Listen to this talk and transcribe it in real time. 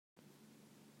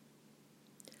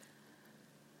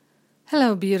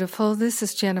Hello, beautiful. This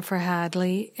is Jennifer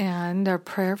Hadley, and our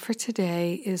prayer for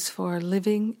today is for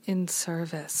living in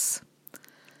service.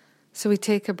 So we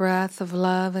take a breath of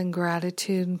love and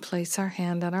gratitude and place our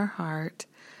hand on our heart.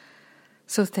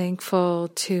 So thankful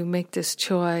to make this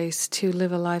choice to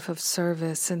live a life of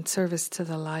service and service to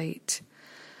the light.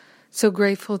 So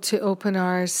grateful to open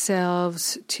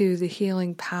ourselves to the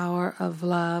healing power of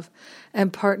love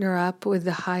and partner up with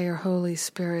the higher Holy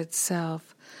Spirit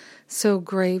self. So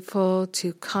grateful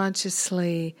to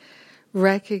consciously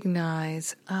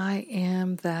recognize I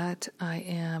am that I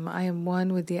am. I am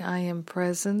one with the I am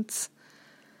presence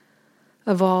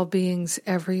of all beings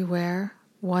everywhere.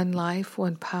 One life,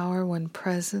 one power, one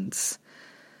presence.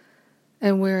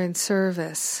 And we're in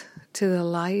service to the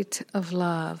light of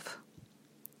love.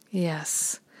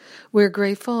 Yes. We're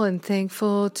grateful and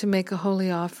thankful to make a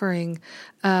holy offering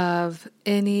of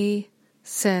any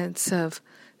sense of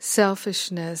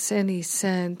selfishness, any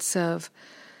sense of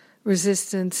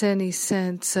resistance, any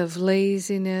sense of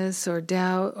laziness or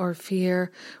doubt or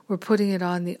fear. We're putting it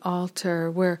on the altar.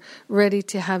 We're ready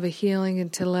to have a healing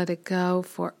and to let it go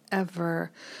forever.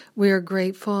 We are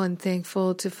grateful and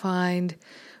thankful to find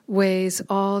ways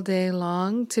all day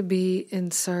long to be in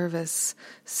service,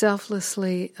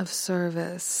 selflessly of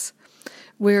service.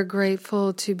 We're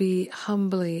grateful to be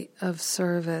humbly of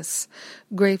service,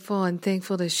 grateful and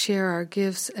thankful to share our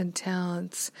gifts and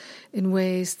talents in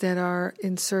ways that are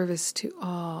in service to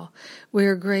all.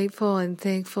 We're grateful and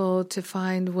thankful to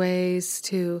find ways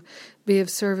to be of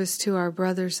service to our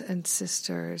brothers and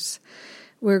sisters.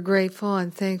 We're grateful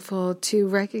and thankful to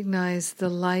recognize the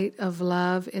light of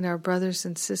love in our brothers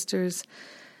and sisters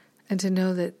and to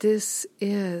know that this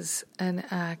is an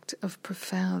act of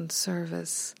profound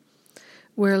service.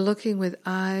 We're looking with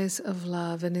eyes of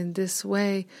love, and in this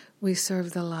way we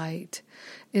serve the light.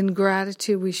 In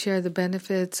gratitude we share the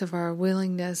benefits of our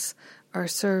willingness, our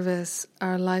service,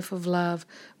 our life of love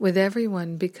with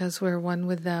everyone because we're one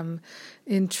with them.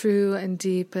 In true and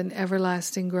deep and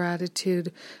everlasting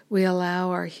gratitude we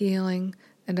allow our healing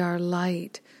and our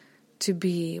light to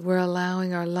be. We're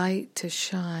allowing our light to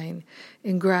shine.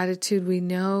 In gratitude we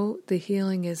know the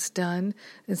healing is done,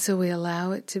 and so we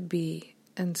allow it to be.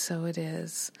 And so it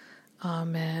is.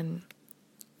 Amen.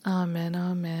 Amen.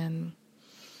 Amen.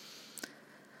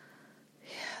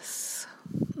 Yes.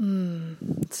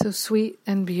 So sweet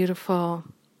and beautiful.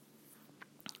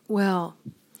 Well,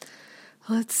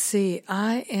 let's see.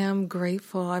 I am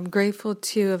grateful. I'm grateful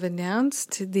to have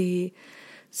announced the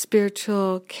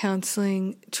spiritual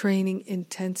counseling training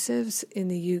intensives in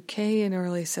the UK in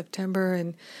early September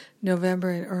and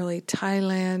November in early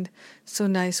Thailand. So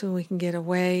nice when we can get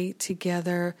away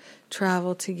together,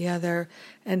 travel together,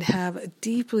 and have a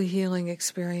deeply healing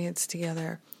experience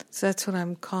together. So that's what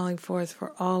I'm calling forth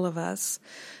for all of us.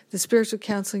 The spiritual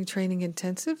counseling training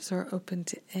intensives are open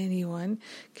to anyone.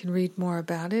 You can read more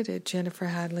about it at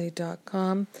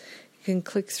jenniferhadley.com. You can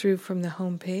click through from the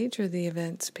homepage or the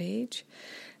events page.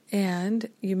 And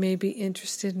you may be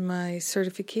interested in my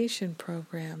certification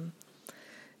program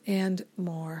and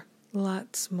more,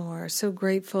 lots more. So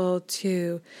grateful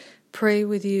to pray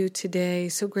with you today.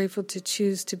 So grateful to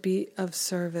choose to be of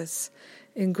service.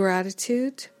 In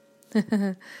gratitude,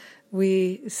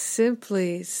 we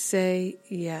simply say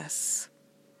yes.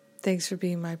 Thanks for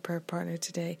being my prayer partner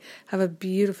today. Have a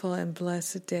beautiful and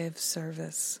blessed day of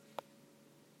service.